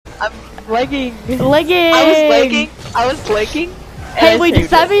I'm lagging. Leggings. I was lagging. Hey, wait, does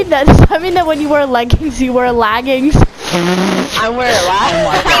that mean that when you wear leggings, you wear laggings? I wear lag. Oh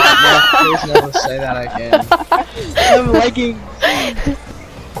my god, no, please never say that again. I'm lagging.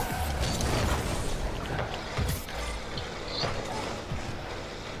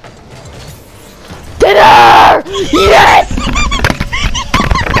 Dinner! Yes!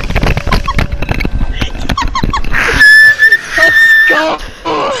 Let's go.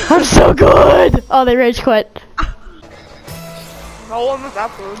 I'm so good! Oh, they rage quit. No one was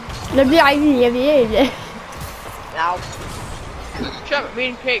that food. Ow. Shut up,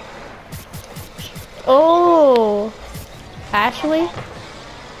 eating cake. Oh. Ashley?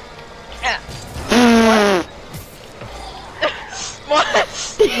 Yeah. What?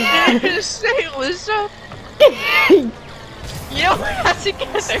 Did you just say Lisa? You know we're not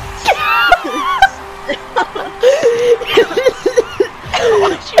together.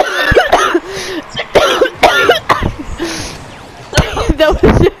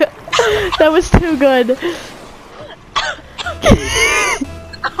 That was too good.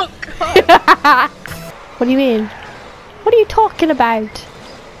 Oh god. What do you mean? What are you talking about?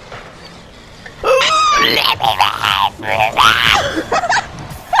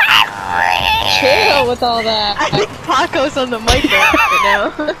 Chill with all that. I think Paco's on the mic right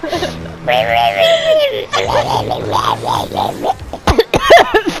now.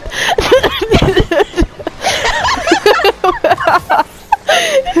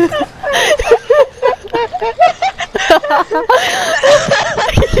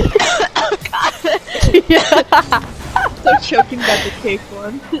 So choking about the cake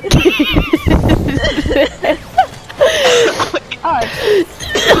one. Oh my god.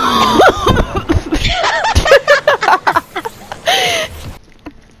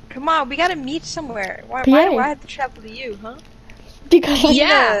 Come on, we gotta meet somewhere. Why do I have to travel to you, huh? Because you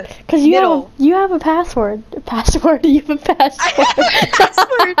have a password. You have a password.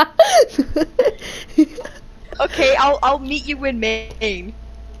 Password. Okay, I'll meet you in Maine.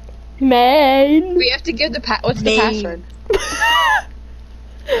 Maine. We have to give the what's the password?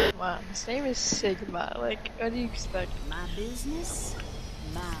 Wow, his name is Sigma. Like, what do you expect? My business,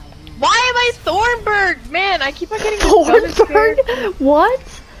 my rules. Why am I Thornburg? Man, I keep on getting Thornburg? What?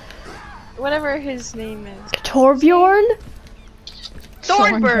 Whatever his name is. Torbjorn?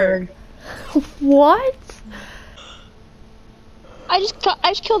 Thornburg. What? I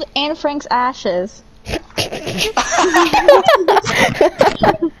just killed Anne Frank's ashes.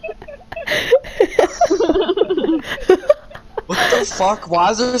 What the fuck?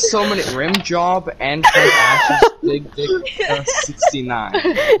 Why is there so many rim job and Frank Ash's big dick 69?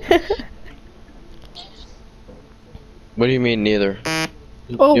 What do you mean neither?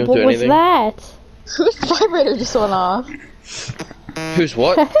 Oh, you don't what do was anything? that? Whose vibrator just went off? Who's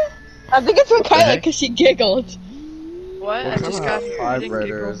what? I think it's Mikayla because she giggled. What? I just got here. I didn't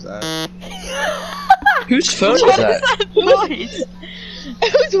Vibrator giggle. is that? Whose phone is What is that? that noise?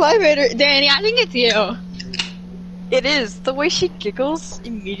 Whose vibrator? Danny, I think it's you. It is. The way she giggles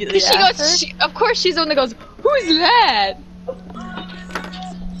immediately She after. goes. Of course, she's the one that goes. Who's that?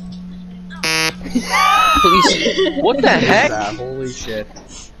 Please. What the heck? Holy shit.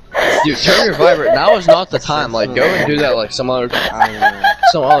 Dude, turn your vibrate. Now is not the time. Like, go and do that like some other time.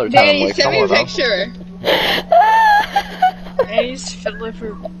 Danny, Like, send come me a on now. picture. And he's fiddling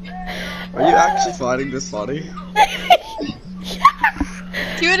for. Are you actually finding this funny?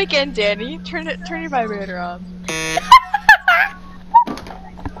 Do it again, Danny. Turn your vibrator on.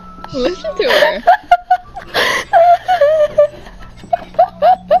 Listen to her.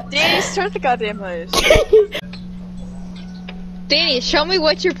 Danny, start the goddamn noise. Danny, show me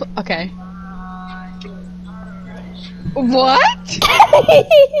what you're. Okay. What?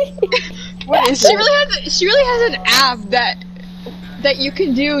 What is She it? really has an app that you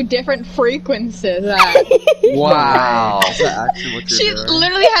can do different frequencies at. Wow. Is that actually what She you're doing?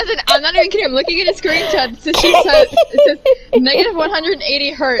 literally has an. I'm not even kidding. I'm looking at a screenshot. It says negative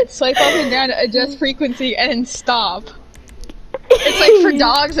 180 hertz. Swipe up and down to adjust frequency and then stop. It's like for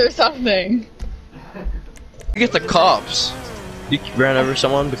dogs or something. You get the cops. You ran over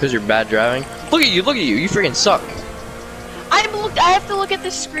someone because you're bad driving. Look at you. You freaking suck. I have to look at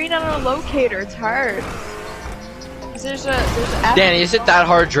the screen on a locator. It's hard. 'Cause there's an app. Danny, is it that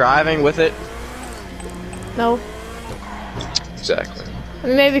hard driving with it? No. Exactly. I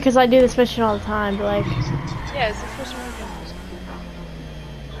mean, maybe because I do this mission all the time, but like. Yeah, it's the first one.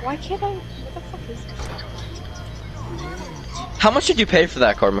 Why can't I? What the fuck is this? How much did you pay for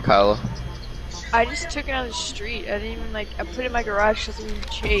that car, Mikayla? I just took it on the street. I didn't even like. I put it in my garage because I didn't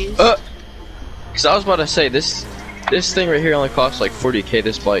chase. Because I was about to say this. This thing right here only costs like 40k.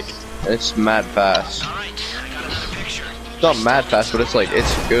 This bike, and it's mad fast. It's not mad fast, but it's like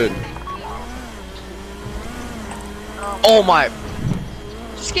it's good. Oh my!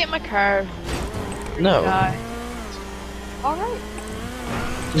 Just get in my car. No. Alright.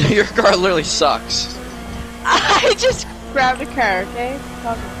 Your car literally sucks. I just grabbed a car, okay?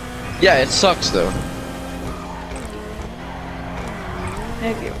 Yeah, it sucks though.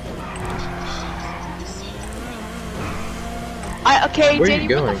 Thank you. Okay, Where are Danny,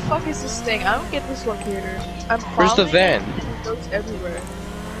 you what going? the fuck is this thing? I don't get this locator. Where's the van? It goes everywhere.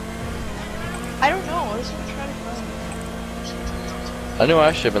 I don't know. I just want to try to find it. I knew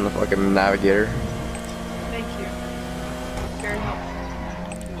I should have been the fucking navigator. Thank you. Very helpful.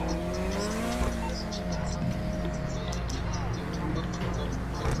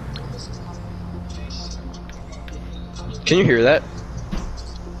 Can you hear that?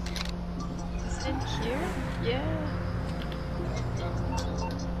 Is it in here? Yeah.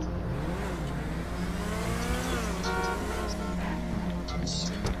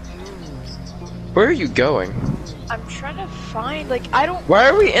 Where are you going? I'm trying to find, like, I don't. Why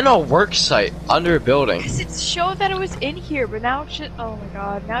are we in a work site under a building? Because it showed that it was in here, but now it's just. Oh my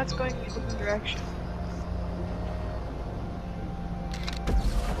god, now it's going in a different direction.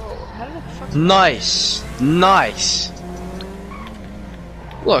 Whoa, how did the fuck. Nice, nice.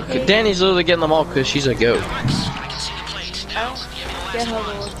 Look, Hey. Danny's literally getting them all because she's a goat. I don't get how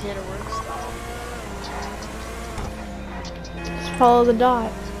the locator works, though. Just follow the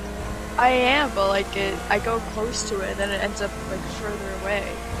dot. I am, but like I go close to it, and then it ends up like further away. And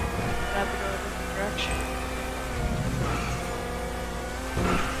I have to go a different direction.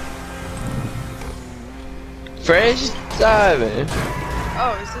 Fresh diving.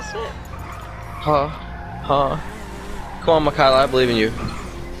 Oh, is this it? Huh? Come on, Mikhail, I believe in you.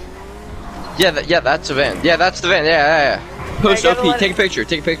 Yeah, that's the van. Yeah, that's the van. Yeah. Post gotta OP. let Take it- a picture.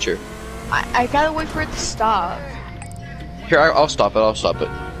 Take a picture. I gotta wait for it to stop. Here, I'll stop it. I'll stop it.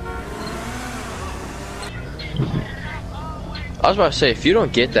 I was about to say, if you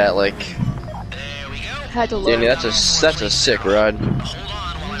don't get that, like, Had to load. Danny, that's a sick ride.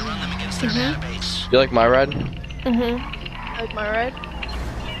 You like my ride? Like my ride.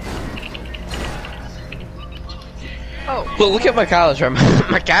 Oh, Well, look at Michaela's ride.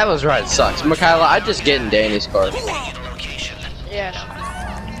 Michaela's ride sucks. Michaela, I just get in Danny's car. yeah.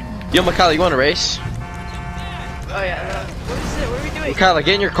 No. Yo, Michaela, you want to race? Oh yeah. What is it? What are we doing? Michaela,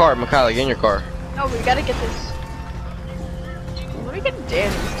 get in your car. Michaela, get in your car. No, we gotta get this. Let me get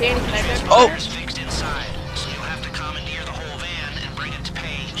Danny. Danny, can I grab Oh! yours?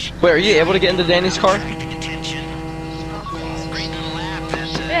 Wait, are you able to get into Danny's car?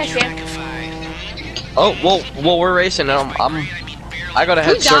 Yeah, I can. Oh, well, we're racing now. I got a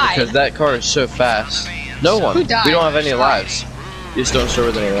head start because that car is so fast. No one. Who died? We don't have any lives. You just don't start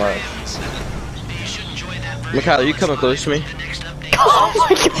with any lives. Michaela, you coming close to me? Oh my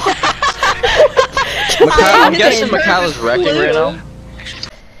god! Michaela, I'm guessing Michaela's wrecking right now.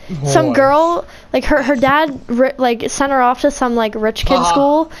 Some girl, like her dad, like sent her off to some like rich kid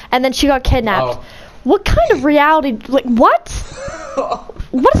school, and then she got kidnapped. Oh. What kind of reality? Like what?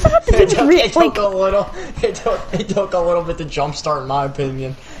 What does that have to do with It took a little bit to jumpstart, in my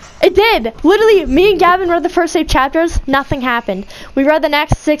opinion. It did. Literally, me and Gavin read the first 8 chapters. Nothing happened. We read the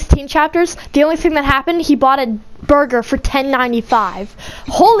next 16 chapters. The only thing that happened, he bought a burger for $10.95.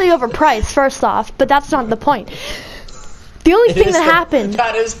 Wholly overpriced, first off, but that's not the point. The only thing that happened.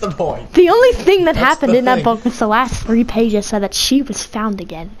 That is the point. The only thing that happened the in that thing. book was the last 3 pages said that she was found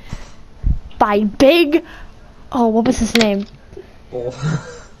again by Big. Oh, what was his name?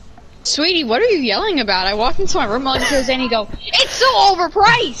 Sweetie, what are you yelling about? I walked into my room while he and he go, it's so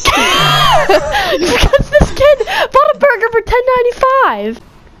overpriced! Because this kid bought a burger for $10.95.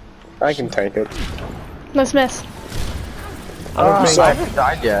 I can take it. Let's miss. I don't think I haven't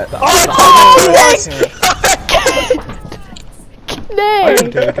died yet. Nay. I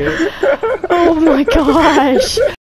can take it. Oh my gosh.